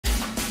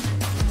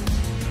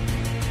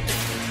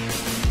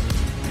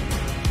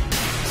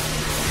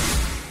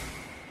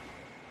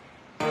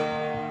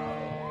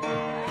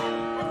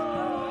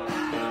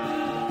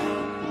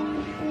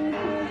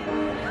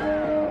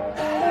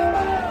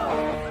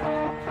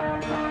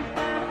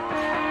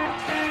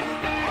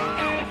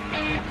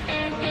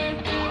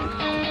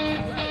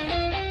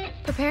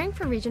Preparing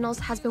for regionals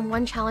has been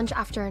one challenge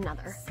after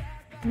another.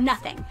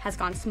 Nothing has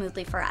gone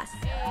smoothly for us.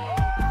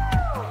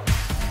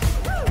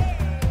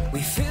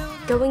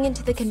 Going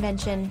into the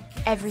convention,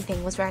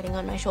 everything was riding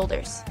on my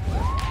shoulders.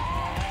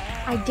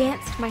 I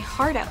danced my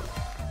heart out,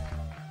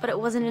 but it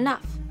wasn't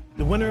enough.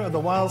 The winner of the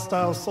Wild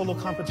Style solo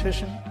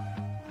competition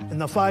and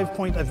the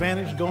 5-point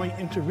advantage going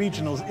into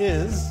regionals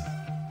is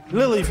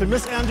Lily from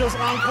Miss Angel's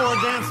Encore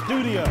Dance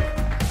Studio.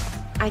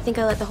 I think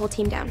I let the whole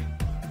team down.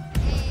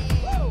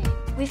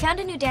 We found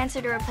a new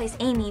dancer to replace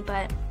Amy,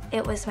 but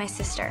it was my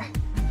sister.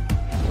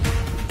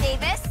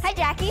 Davis. Hi,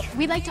 Jackie.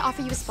 We'd like to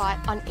offer you a spot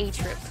on A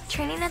Troop.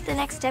 Training at the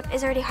next step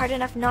is already hard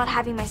enough not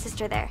having my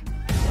sister there.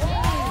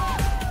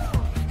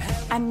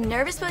 I'm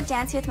nervous about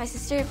dancing with my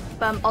sister,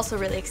 but I'm also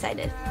really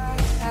excited.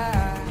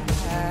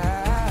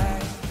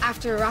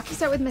 After a rocky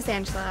start with Miss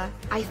Angela,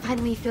 I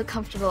finally feel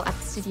comfortable at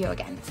the studio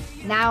again.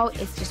 Now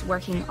it's just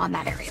working on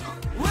that aerial.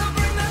 We'll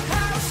bring the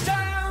house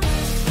down.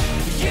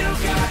 You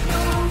got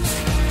moves,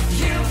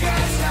 you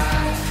got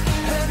style,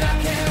 and I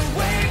can't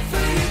wait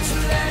for you to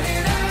let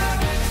it out.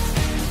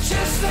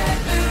 Just let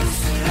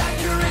loose like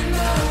you're in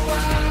the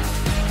wild.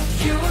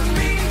 You and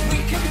me, we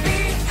can be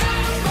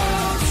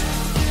animals.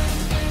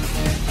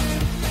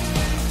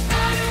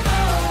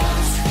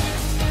 Animals.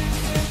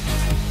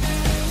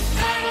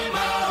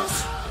 Animals.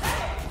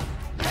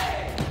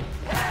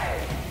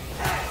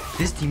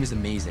 This team is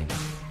amazing,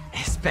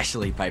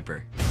 especially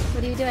Piper.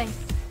 What are you doing?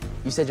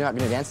 You said you're not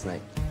gonna dance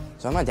tonight,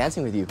 so I'm not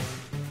dancing with you.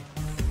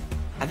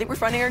 I think we're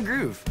finding our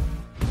groove.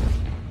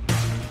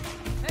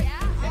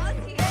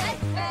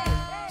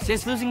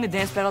 Since losing the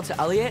dance battle to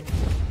Elliot,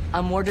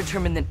 I'm more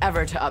determined than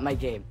ever to up my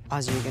game.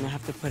 Ozzy, you're gonna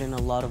have to put in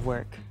a lot of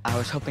work. I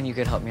was hoping you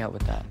could help me out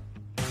with that.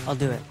 I'll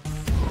do it.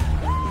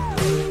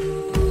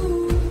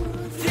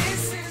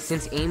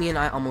 Since Amy and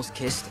I almost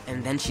kissed,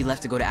 and then she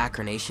left to go to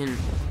Acronation,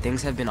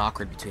 things have been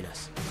awkward between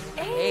us.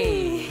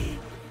 Hey.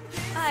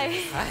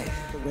 Hi. Hi.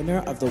 The winner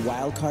of the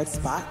wild card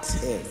spot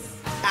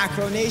is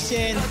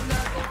Acronation.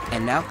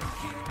 And now,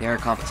 they're a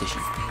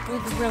competition.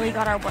 We've really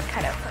got our work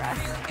cut out for us.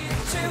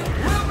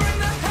 We'll bring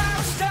the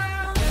house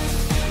down.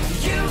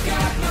 You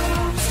got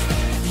moves,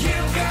 you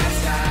got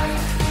style,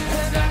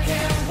 and I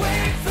can't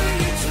wait for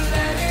you to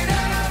let it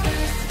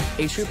out.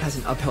 A Troop has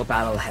an uphill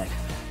battle ahead,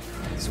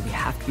 so we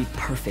have to be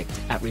perfect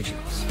at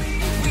regionals.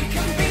 We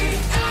can be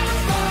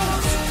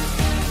animals.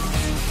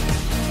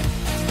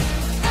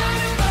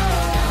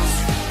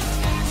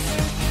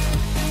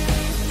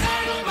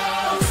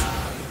 Animals.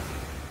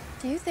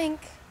 Do you think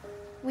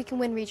we can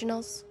win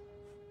regionals?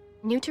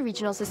 New to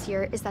regionals this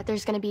year is that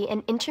there's going to be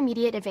an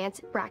intermediate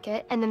advanced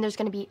bracket, and then there's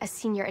going to be a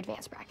senior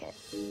advanced bracket.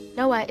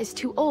 Noah is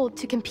too old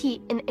to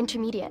compete in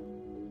intermediate.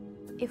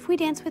 If we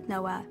dance with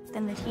Noah,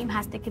 then the team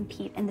has to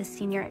compete in the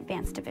senior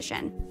advanced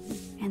division.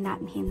 And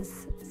that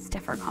means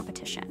stiffer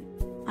competition.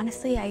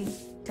 Honestly, I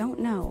don't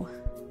know.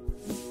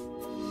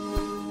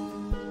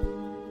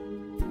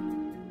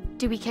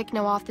 Do we kick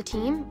Noah off the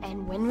team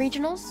and win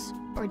regionals?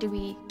 Or do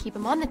we keep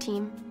him on the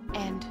team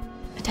and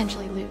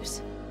potentially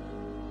lose?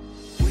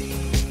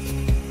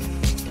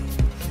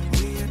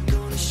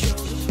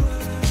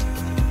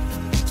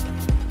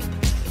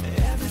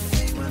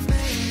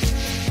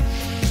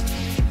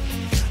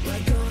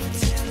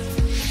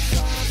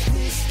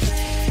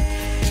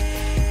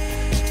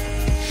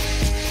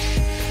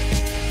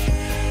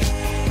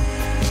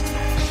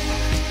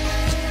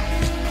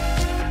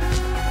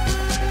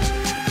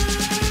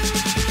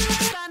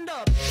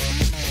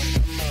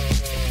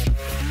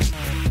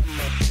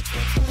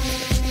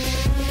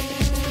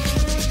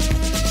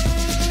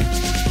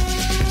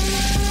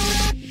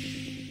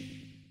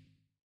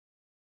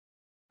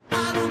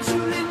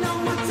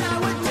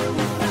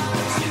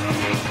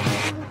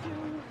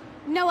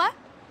 Noah,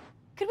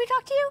 could we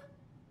talk to you?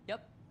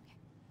 Yep.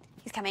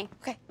 He's coming.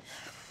 Okay.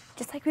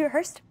 Just like we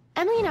rehearsed.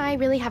 Emily and I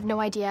really have no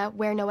idea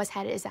where Noah's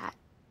head is at.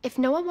 If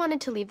Noah wanted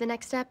to leave the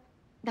next step,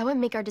 that would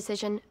make our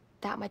decision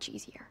that much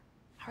easier.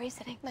 How are you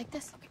sitting? Like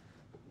this? Okay.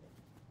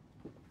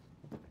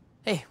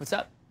 Hey, what's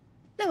up?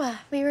 Noah,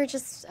 we were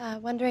just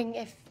wondering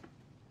if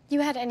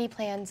you had any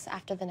plans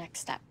after the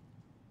next step.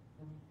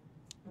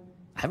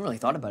 I haven't really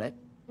thought about it.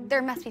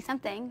 There must be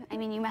something. I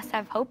mean, you must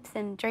have hopes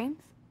and dreams.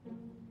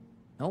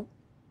 Nope,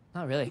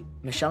 not really.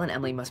 Michelle and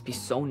Emily must be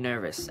so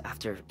nervous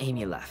after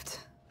Amy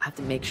left. I have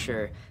to make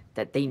sure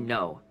that they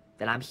know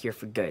that I'm here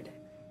for good.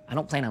 I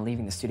don't plan on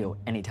leaving the studio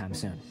anytime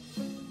soon.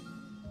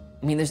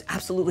 I mean, there's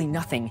absolutely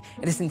nothing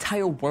in this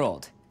entire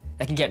world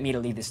that can get me to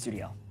leave the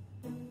studio.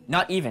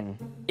 Not even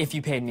if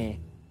you paid me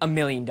 $1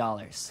 million.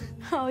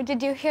 Oh,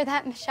 did you hear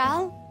that,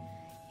 Michelle?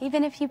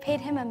 Even if you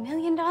paid him $1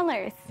 million.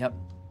 Yep,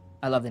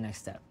 I love the next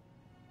step.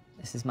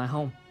 This is my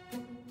home.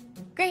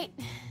 Great.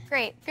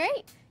 Great,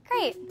 great,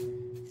 great.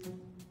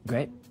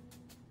 Great.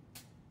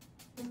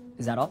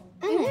 Is that all?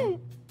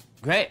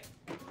 Great.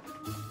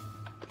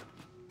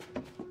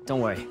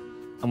 Don't worry,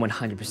 I'm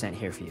 100%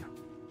 here for you.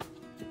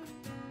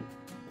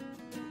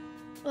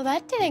 Well,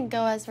 that didn't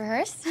go as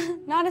rehearsed.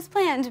 Not as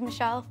planned,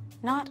 Michelle.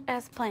 Not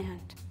as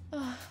planned.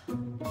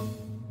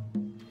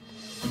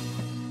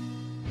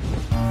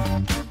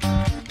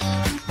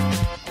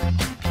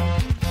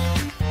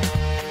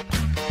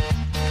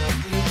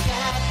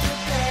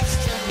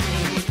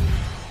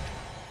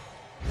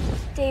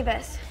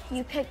 Davis,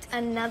 you picked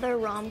another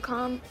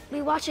rom-com.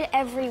 We watch it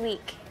every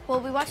week. Well,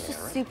 we watched a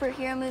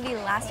superhero movie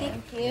last week.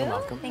 Thank you. You're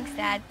welcome. Thanks,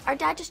 Dad. Our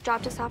dad just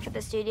dropped us off at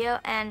the studio,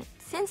 and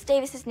since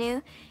Davis is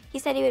new, he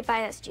said he would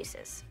buy us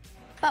juices.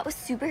 But with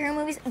superhero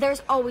movies,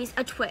 there's always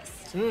a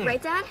twist.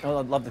 Right, Dad? Oh,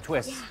 I love the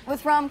twists. Yeah.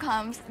 With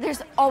rom-coms,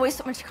 there's always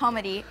so much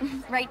comedy.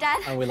 Right,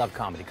 Dad? Oh, we love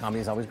comedy.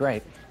 Comedy is always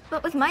great.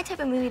 But with my type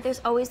of movie,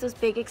 there's always those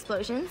big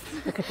explosions.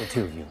 Look at the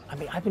two of you. I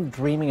mean, I've been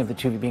dreaming of the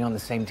two of you being on the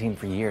same team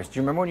for years. Do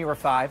you remember when you were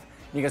 5?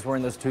 You guys were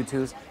in those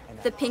tutus?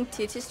 The pink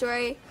tutu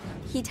story,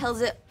 he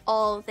tells it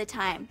all the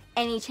time,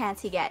 any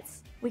chance he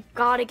gets. We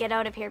gotta get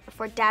out of here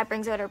before Dad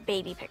brings out our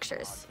baby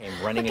pictures. Came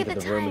running Look into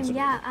at the room. time.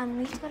 Yeah,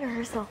 we should go to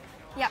rehearsal.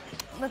 Yeah,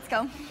 let's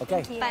go.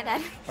 Okay. Bye,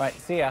 Dad. All right,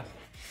 see ya.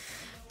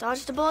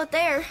 Dodged a bullet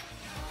there.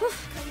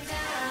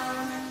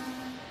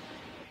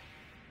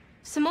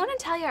 Simone and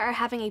Talia are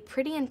having a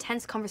pretty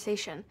intense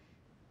conversation.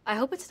 I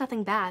hope it's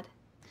nothing bad.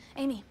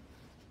 Amy.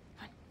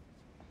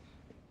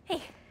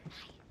 Hey.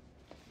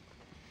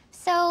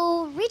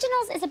 So,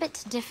 regionals is a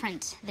bit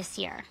different this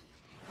year.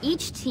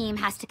 Each team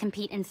has to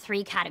compete in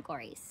 3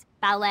 categories: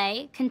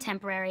 ballet,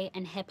 contemporary,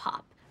 and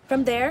hip-hop.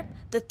 From there,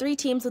 the 3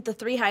 teams with the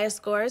 3 highest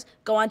scores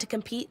go on to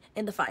compete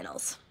in the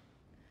finals.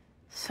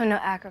 So no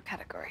acro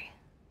category?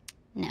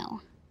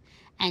 No.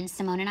 And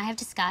Simone and I have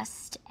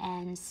discussed,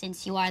 and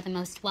since you are the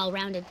most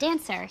well-rounded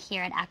dancer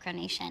here at Acro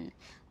Nation,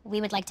 we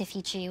would like to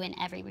feature you in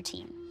every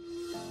routine.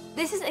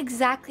 This is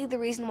exactly the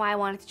reason why I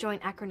wanted to join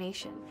Acro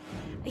Nation.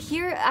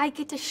 Here, I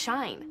get to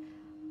shine.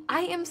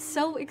 I am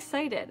so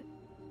excited.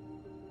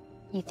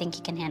 You think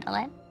you can handle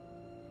it?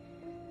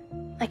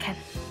 I can.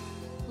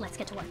 Let's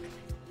get to work.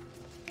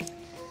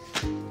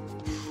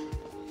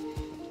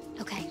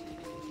 Okay.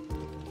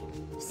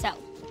 So,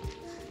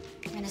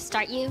 I'm gonna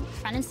start you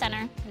front and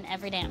center in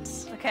every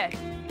dance. Okay.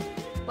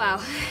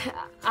 Wow,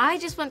 I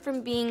just went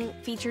from being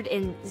featured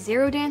in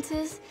 0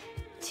 dances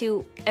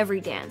to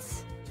every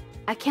dance.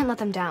 I can't let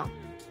them down.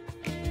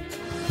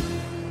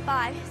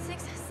 5,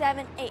 6,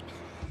 7, 8.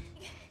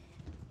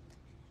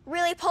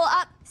 Really pull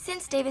up.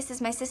 Since Davis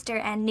is my sister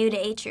and new to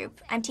A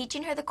Troop, I'm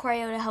teaching her the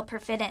choreo to help her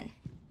fit in.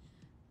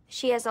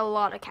 She has a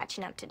lot of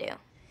catching up to do.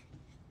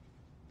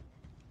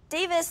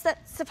 Davis,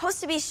 that's supposed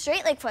to be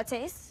straight leg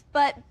footies,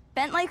 but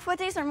bent leg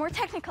footies are more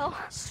technical.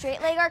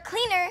 Straight leg are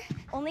cleaner.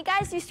 Only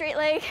guys do straight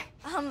leg.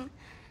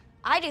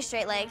 I do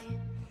straight leg.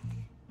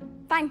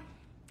 Fine.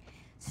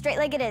 Straight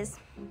leg it is.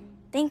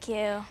 Thank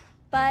you.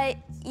 But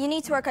you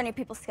need to work on your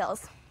people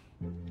skills.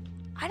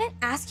 I didn't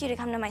ask you to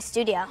come to my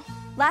studio.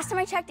 Last time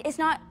I checked, it's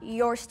not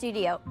your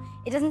studio.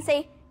 It doesn't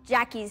say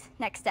Jackie's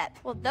next step.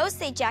 Well, those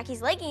say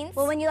Jackie's leggings.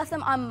 Well, when you left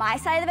them on my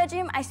side of the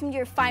bedroom, I assumed you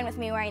were fine with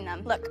me wearing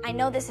them. Look, I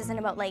know this isn't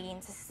about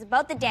leggings. This is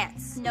about the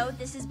dance. No,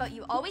 this is about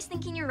you always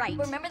thinking you're right.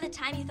 Remember the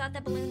time you thought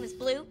that balloon was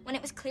blue when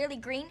it was clearly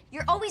green?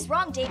 You're always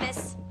wrong,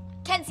 Davis.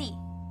 Kenzie,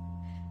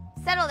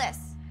 settle this.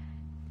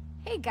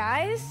 Hey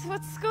guys,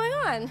 what's going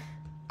on?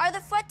 Are the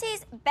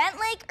footies bent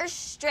leg or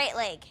straight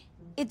leg?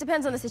 It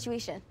depends on the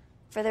situation.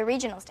 For the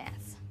regionals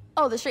dance.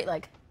 Oh, the straight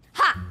leg.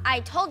 Ha! I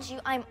told you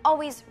I'm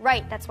always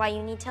right. That's why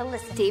you need to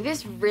listen.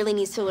 Davis really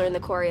needs to learn the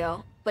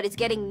choreo, but it's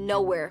getting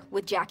nowhere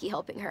with Jackie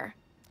helping her.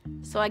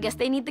 So I guess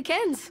they need the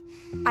Kens.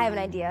 I have an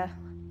idea.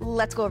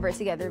 Let's go over it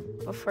together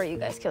before you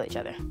guys kill each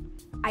other.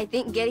 I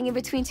think getting in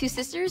between 2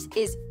 sisters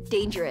is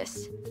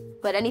dangerous.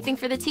 But anything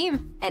for the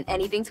team, and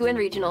anything to win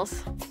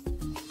regionals.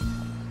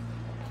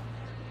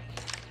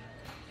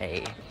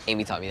 Hey,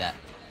 Amy taught me that.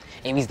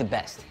 Amy's the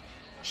best.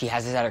 She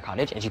has this at her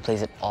cottage, and she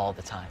plays it all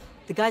the time.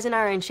 The guys and I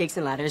are in Shakes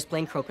and Ladders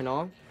playing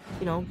crokinole,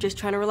 you know, just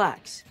trying to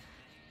relax.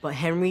 But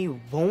Henry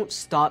won't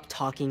stop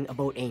talking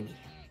about Amy.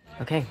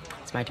 Okay,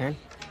 it's my turn.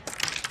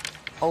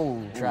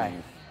 Oh, try.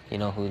 You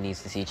know who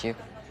needs to teach you?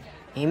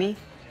 Amy?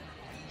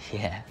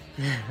 Yeah.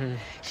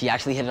 She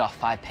actually hit it off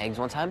 5 pegs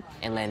one time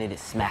and landed it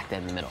smack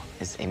dead in the middle.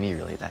 Is Amy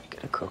really that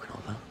good at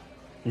crokinole, though?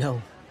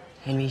 No,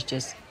 Henry's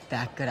just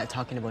that good at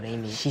talking about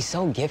Amy. She's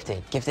so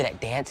gifted. Gifted at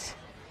dance,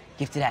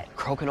 gifted at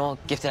crokinole,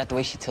 gifted at the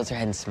way she tilts her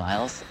head and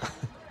smiles.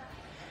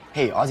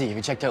 Hey, Ozzy, have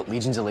you checked out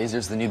Legions of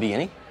Lasers, The New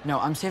Beginning? No,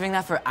 I'm saving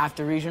that for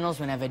after regionals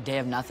when I have a day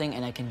of nothing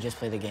and I can just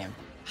play the game.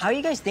 How are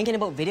you guys thinking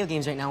about video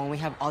games right now when we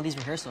have all these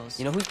rehearsals?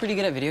 You know who's pretty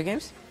good at video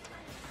games?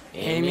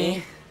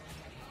 Amy?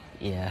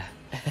 Yeah.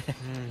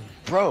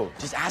 Bro,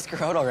 just ask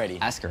her out already.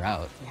 Ask her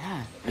out?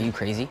 Yeah. Are you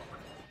crazy?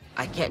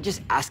 I can't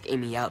just ask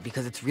Amy out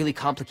because it's really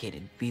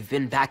complicated. We've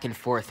been back and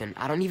forth and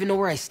I don't even know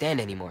where I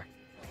stand anymore.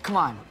 Come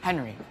on,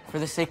 Henry, for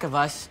the sake of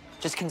us,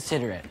 just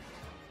consider it.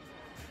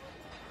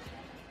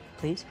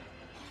 Please?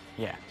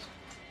 Yeah.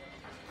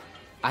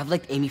 I've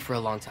liked Amy for a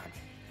long time.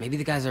 Maybe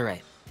the guys are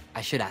right.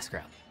 I should ask her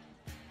out.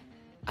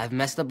 I've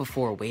messed up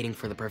before waiting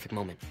for the perfect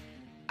moment.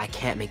 I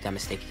can't make that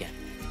mistake again.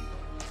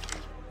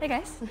 Hey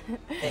guys.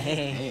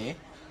 Hey.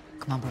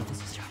 Come on, bro,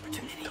 this is your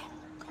opportunity. Go.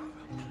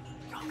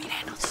 You want me to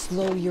handle this?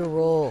 Slow your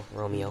roll,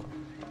 Romeo.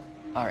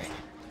 All right,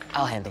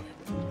 I'll handle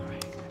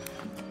it.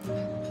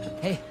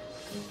 Hey.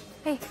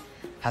 Hey,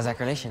 How's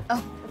Acronation?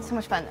 Oh, it's so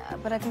much fun,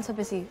 but I've been so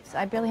busy, so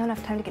I barely have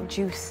enough time to get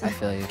juice. I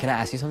feel you. Can I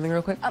ask you something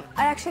real quick? I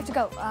actually have to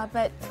go,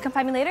 but come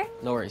find me later?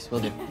 No worries,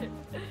 we'll do.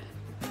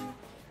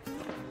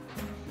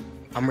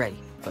 I'm ready,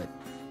 but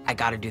I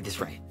gotta do this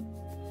right.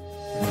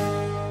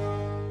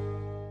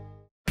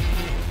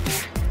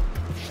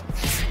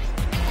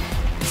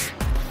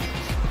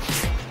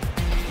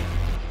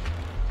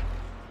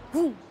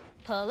 Boom,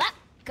 pull up,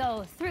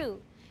 go through,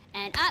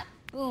 and up,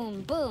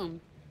 boom, boom.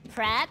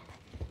 Prep.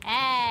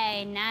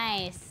 Hey,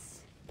 nice.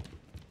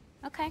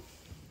 Okay,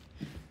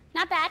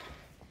 not bad.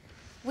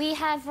 We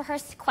have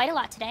rehearsed quite a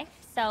lot today,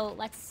 so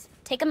let's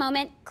take a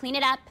moment, clean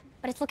it up,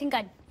 but it's looking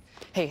good.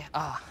 Hey,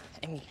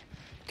 Amy,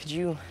 could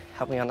you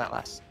help me on that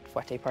last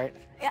fouette part?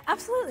 Yeah,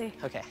 absolutely.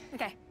 Okay.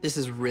 Okay. This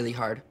is really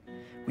hard.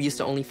 We used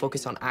to only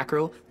focus on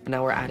acro, but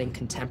now we're adding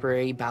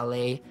contemporary,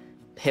 ballet,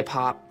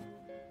 hip-hop,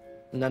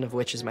 none of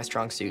which is my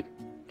strong suit.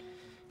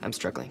 I'm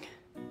struggling.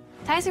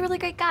 Ty's a really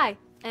great guy,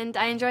 and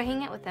I enjoy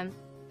hanging out with him.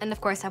 And of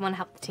course, I want to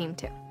help the team,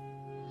 too.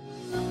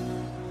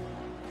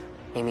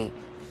 Amy,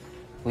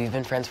 we've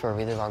been friends for a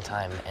really long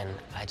time, and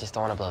I just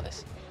don't want to blow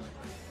this.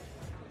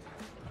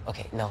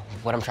 Okay, no,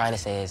 what I'm trying to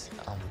say is,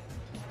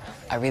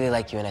 I really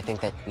like you, and I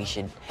think that we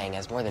should hang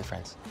as more than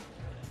friends.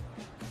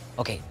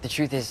 Okay, the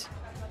truth is,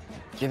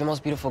 you're the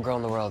most beautiful girl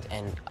in the world,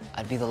 and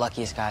I'd be the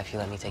luckiest guy if you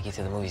let me take you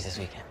to the movies this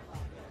weekend.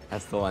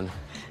 That's the one.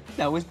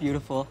 That was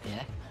beautiful.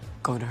 Yeah?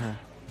 Go to her.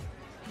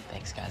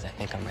 Thanks, guys. I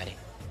think I'm ready.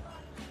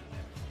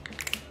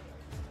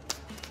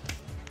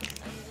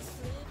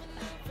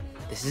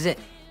 This is it.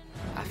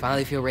 I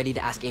finally feel ready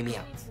to ask Amy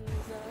out.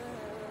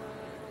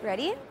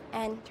 Ready?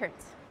 And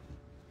turns.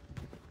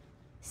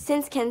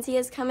 Since Kenzie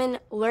has come in,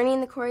 learning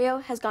the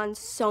choreo has gone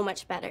so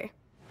much better.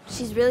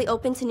 She's really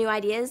open to new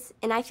ideas,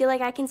 and I feel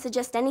like I can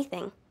suggest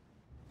anything.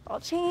 All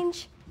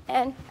change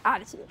and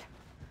attitude.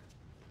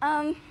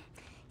 You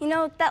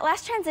know, that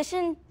last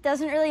transition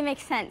doesn't really make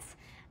sense.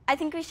 I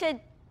think we should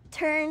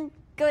turn,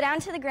 go down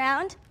to the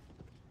ground,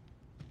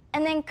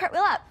 and then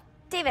cartwheel up.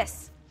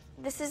 Davis,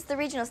 this is the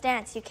regionals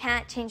dance. You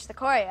can't change the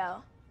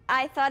choreo.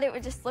 I thought it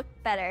would just look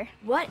better.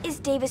 What is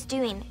Davis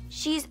doing?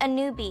 She's a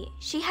newbie.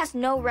 She has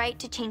no right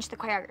to change the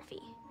choreography.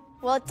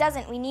 Well, it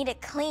doesn't. We need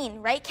it clean,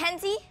 right,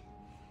 Kenzie?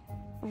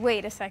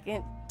 Wait a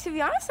second. To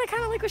be honest, I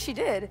kind of like what she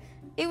did.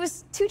 It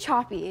was too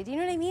choppy. Do you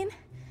know what I mean?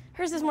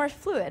 Hers is more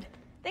fluid.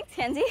 Thanks,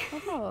 Kenzie.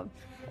 Oh,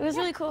 it was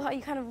really cool how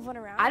you kind of went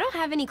around. I don't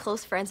have any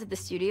close friends at the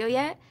studio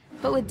yet,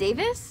 but with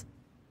Davis,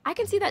 I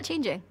can see that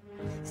changing.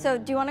 So,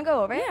 do you want to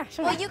go over it? Yeah,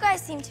 sure. Well, you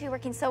guys seem to be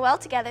working so well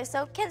together,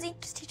 so Kenzie,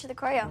 just teach her the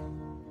choreo.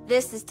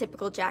 This is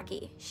typical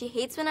Jackie. She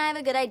hates when I have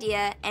a good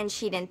idea, and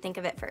she didn't think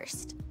of it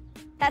first.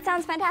 That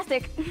sounds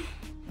fantastic.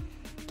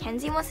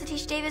 Kenzie wants to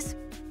teach Davis?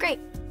 Great.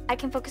 I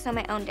can focus on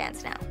my own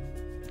dance now.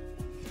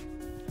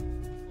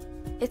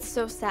 It's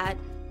so sad.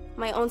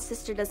 My own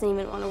sister doesn't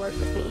even want to work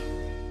with me.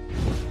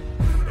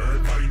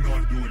 Everybody know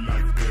I do it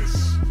like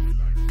this.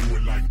 Do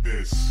it like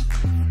this.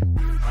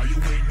 How you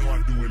ain't know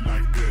I do it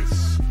like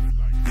this.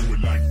 Do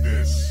it like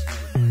this.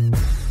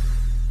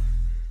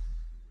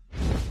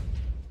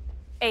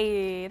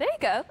 Hey, there you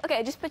go.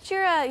 Okay, just put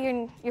your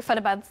foot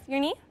above your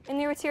knee in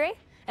your rotiere,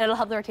 and it'll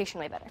help the rotation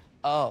way better.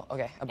 Oh,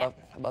 okay.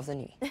 Above the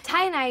knee.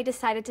 Ty and I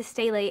decided to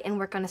stay late and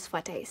work on his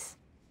fouettes.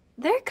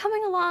 They're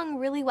coming along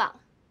really well.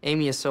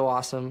 Amy is so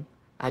awesome.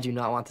 I do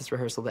not want this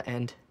rehearsal to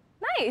end.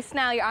 Nice.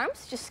 Now your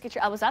arms, just get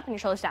your elbows up and your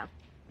shoulders down.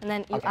 And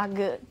then you are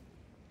good.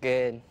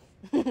 Good.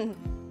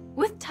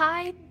 With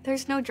Ty,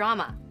 there's no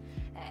drama.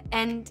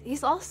 And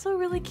he's also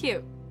really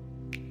cute.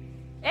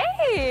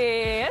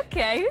 Hey,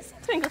 okay, who's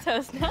Twinkle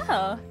Toes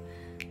now?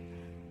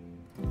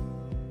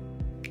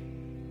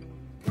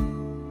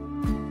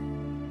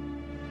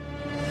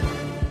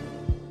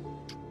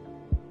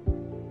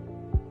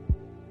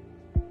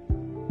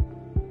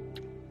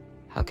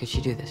 How could she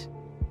do this?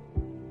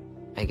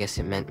 I guess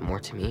it meant more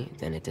to me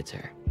than it did to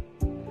her.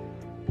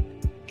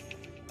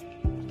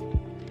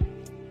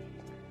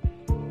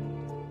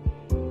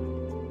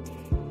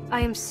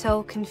 I am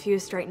so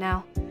confused right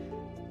now.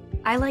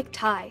 I like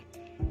Ty,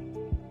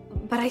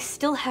 but I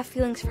still have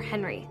feelings for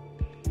Henry.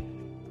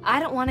 I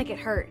don't want to get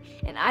hurt,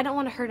 and I don't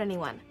want to hurt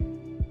anyone.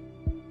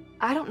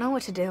 I don't know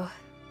what to do.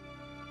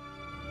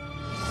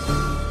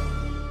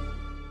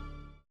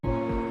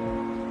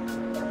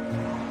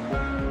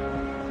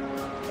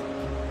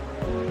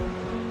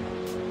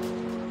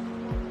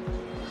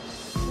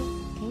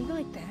 Can you go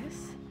like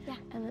this? Yeah.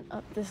 And then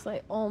up this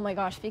way. Oh my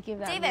gosh, speaking of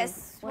that.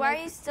 Davis, why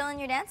are you still in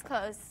your dance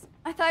clothes?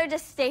 I thought I'd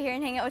just stay here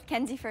and hang out with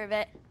Kenzie for a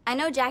bit. I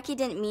know Jackie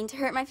didn't mean to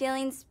hurt my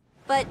feelings,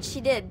 but she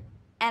did.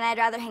 And I'd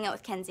rather hang out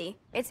with Kenzie.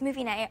 It's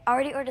movie night. I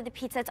already ordered the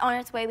pizza. It's on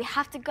its way. We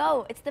have to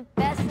go. It's the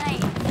best night.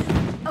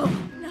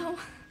 Oh, no.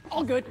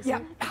 All good.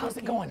 Yeah. How's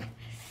it going?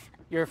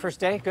 Your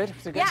first day? Good?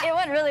 Was it good? Yeah, it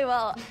went really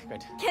well.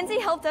 Good. Kenzie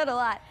helped out a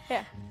lot.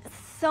 Yeah.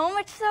 So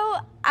much so,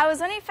 I was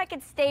wondering if I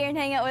could stay here and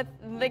hang out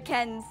with the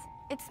Kens.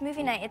 It's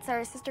movie night. It's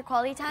our sister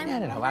quality time.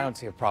 No, I don't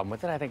see a problem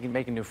with it. I think you're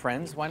making new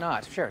friends. Why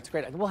not? Sure, it's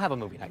great. We'll have a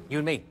movie night. You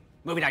and me.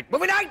 Movie night.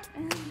 Movie night!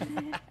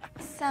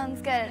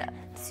 Sounds good.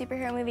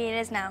 Superhero movie it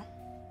is now.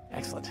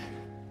 Excellent.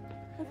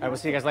 All right, we'll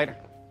see you guys later.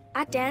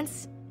 At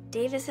dance,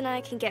 Davis and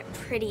I can get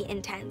pretty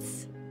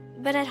intense.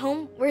 But at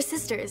home, we're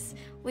sisters.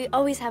 We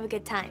always have a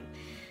good time.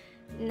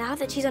 Now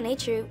that she's on A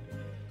Troop,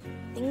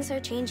 things are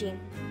changing.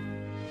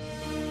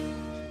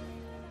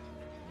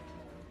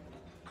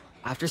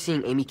 After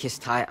seeing Amy kiss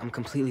Ty, I'm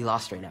completely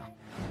lost right now.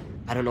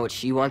 I don't know what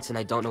she wants, and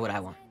I don't know what I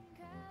want.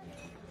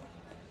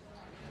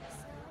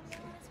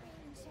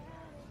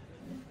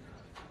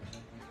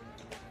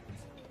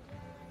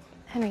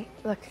 Henry,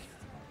 look,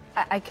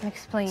 I can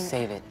explain.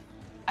 Save it.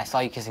 I saw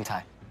you kissing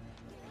Ty.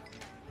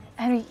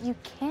 Henry, you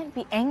can't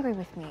be angry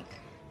with me.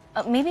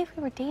 Maybe if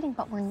we were dating,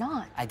 but we're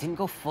not. I didn't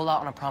go full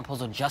out on a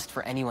promposal just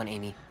for anyone,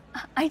 Amy.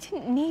 I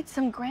didn't need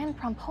some grand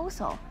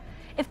promposal.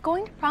 If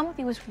going to prom with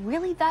you was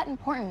really that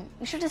important,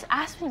 you should just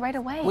ask me right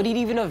away. Would it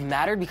even have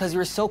mattered because you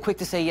were so quick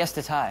to say yes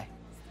to Ty?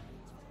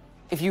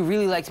 If you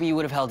really liked me, you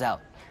would have held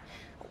out.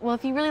 Well,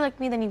 if you really liked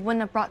me, then you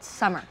wouldn't have brought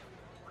Summer.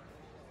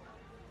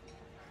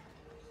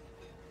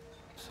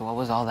 So what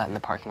was all that in the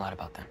parking lot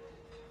about then?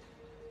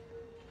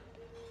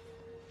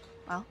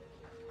 Well,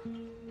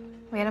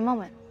 we had a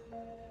moment.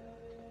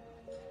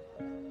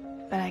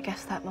 But I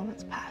guess that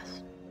moment's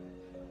passed.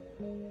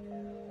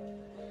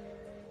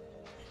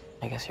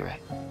 I guess you're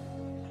right.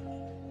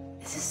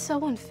 This is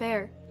so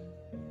unfair.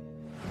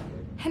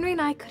 Henry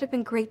and I could have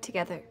been great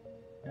together.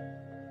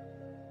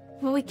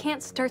 Well, we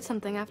can't start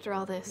something after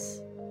all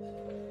this.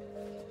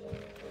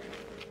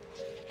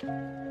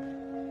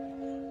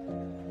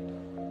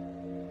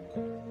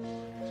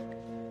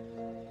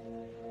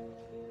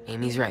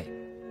 Amy's right.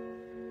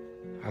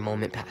 Our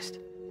moment passed.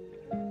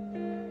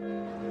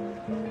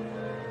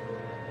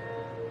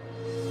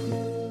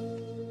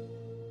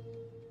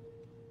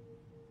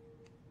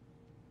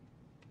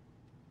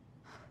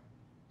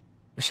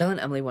 Michelle and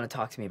Emily want to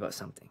talk to me about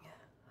something.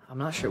 I'm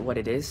not sure what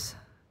it is,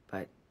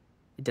 but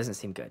it doesn't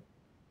seem good.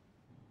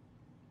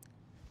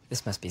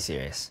 This must be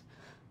serious.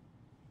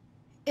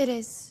 It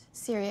is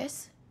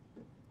serious.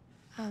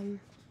 You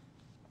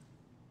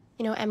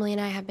know, Emily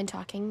and I have been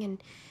talking,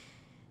 and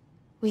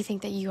we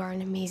think that you are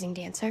an amazing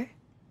dancer.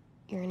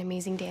 You're an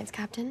amazing dance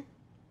captain.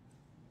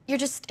 You're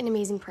just an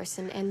amazing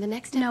person, and the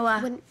next step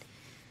Noah,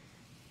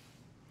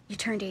 you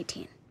turned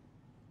 18.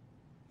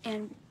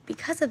 And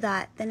because of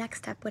that, the next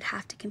step would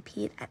have to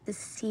compete at the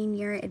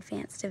senior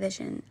advanced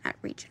division at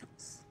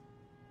regionals.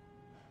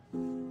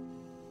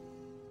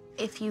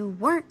 If you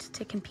weren't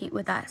to compete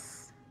with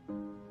us,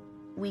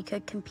 we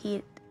could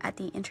compete at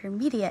the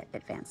intermediate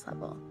advanced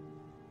level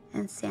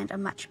and stand a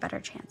much better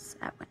chance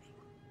at winning.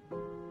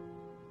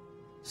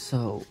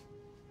 So,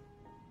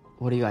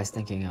 what are you guys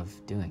thinking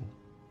of doing?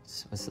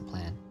 What's the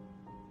plan?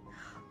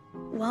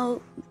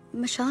 Well,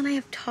 Michelle and I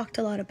have talked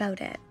a lot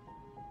about it,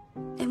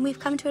 and we've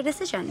come to a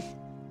decision.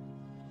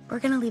 We're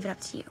gonna leave it up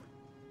to you,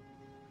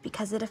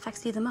 because it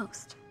affects you the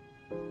most.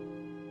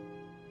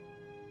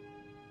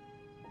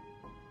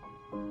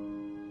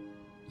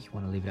 You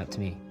want to leave it up to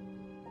me?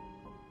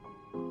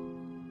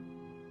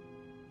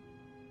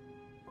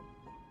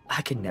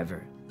 I could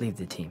never leave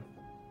the team.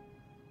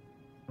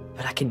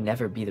 But I can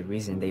never be the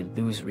reason they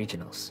lose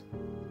regionals.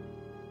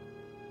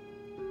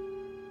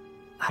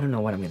 I don't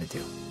know what I'm gonna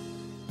do.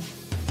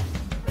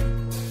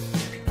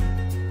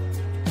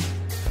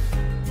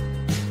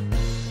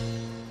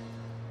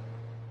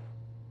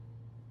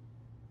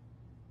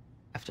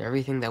 After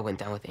everything that went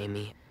down with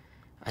Amy,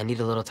 I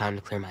need a little time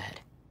to clear my head.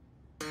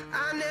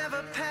 I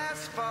never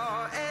passed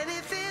for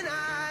anything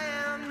I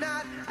am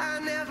not. I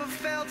never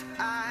felt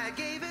I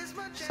gave as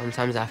much.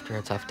 Sometimes after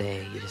a tough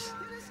day,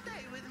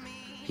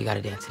 you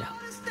gotta dance it out.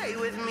 Stay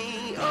with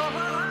me. Oh.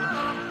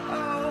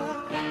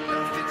 I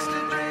fixed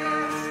a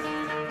dress,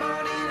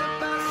 bought in a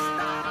bus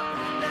stop.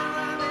 Now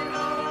I'm at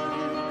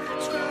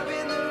home,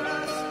 scrubbing the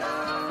rust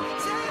off.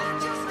 Say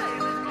just stay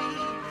with me.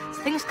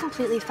 Things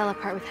completely fell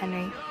apart with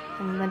Henry.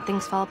 And when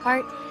things fall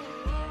apart,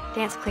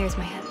 dance clears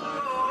my head.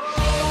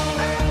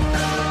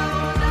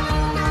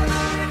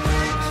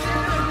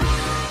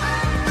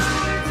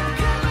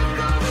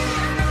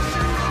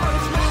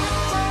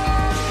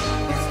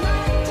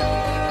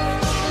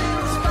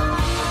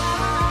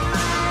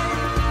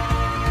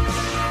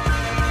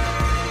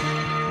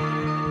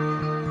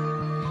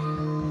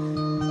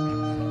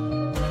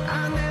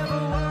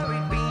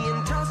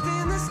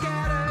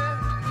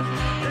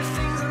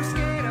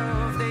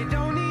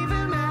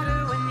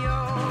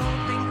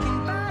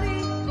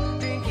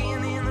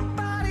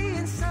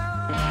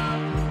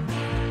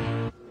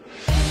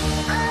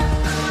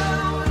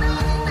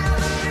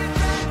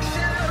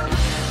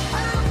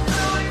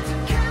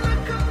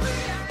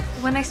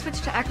 When I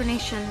switched to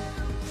Acronation,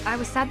 I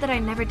was sad that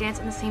I'd never dance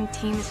on the same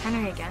team as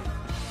Henry again.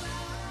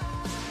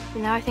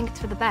 And now I think it's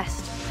for the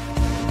best.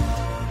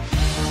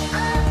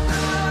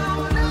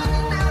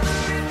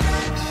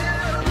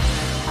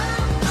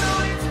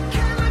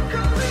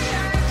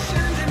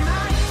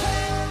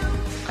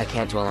 I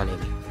can't dwell on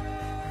Amy.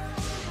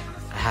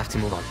 I have to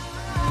move on.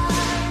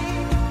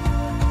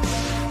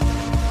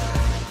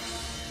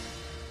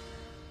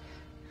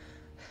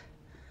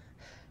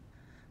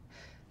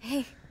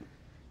 Hey,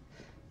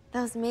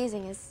 that was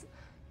amazing. Is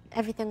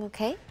everything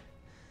okay?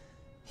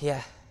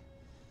 Yeah,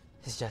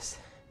 it's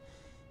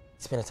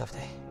been a tough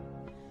day.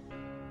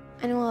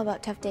 I know all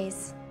about tough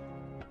days.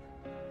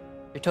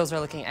 Your toes are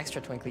looking extra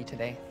twinkly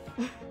today.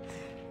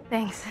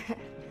 Thanks.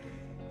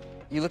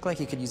 You look like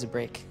you could use a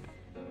break.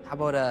 How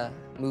about a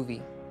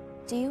movie?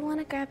 Do you want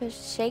to grab a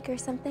shake or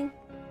something?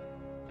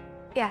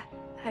 Yeah,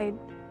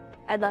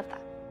 I'd love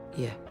that.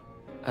 Yeah,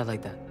 I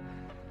like that.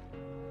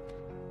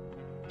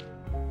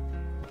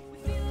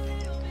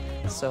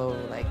 So,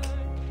 like,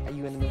 are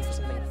you in the mood for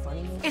something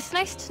funny? It's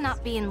nice to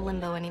not be in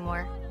limbo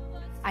anymore.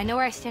 I know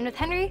where I stand with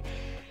Henry,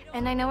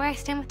 and I know where I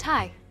stand with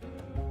Ty.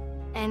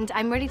 And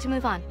I'm ready to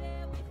move on.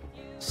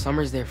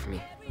 Summer's there for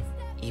me,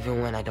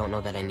 even when I don't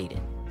know that I need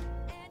it.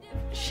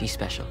 She's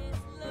special.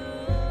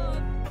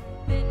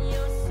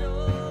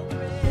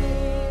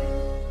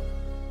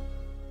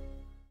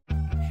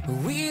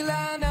 We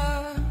line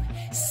up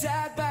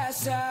side by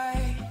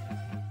side.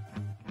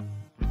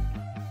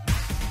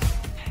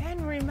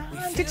 Henry,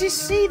 man, did you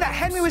see that?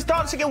 Henry was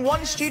dancing in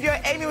one studio,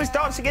 Amy was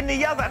dancing in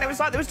the other, and it was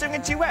like they was doing a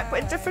duet,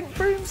 but in different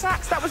broom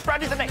sacks. That was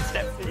probably the next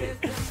step for you.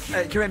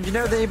 Karim, do you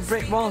know the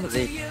brick wall that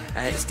they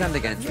stand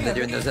against when they're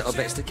doing those little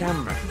bits to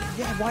camera?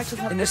 Yeah, why does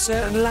that... In a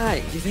certain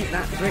light, do you think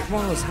that brick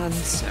wall's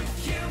handsome?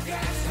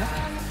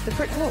 The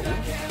brick wall?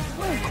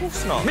 Oh, of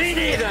course not. Me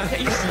neither!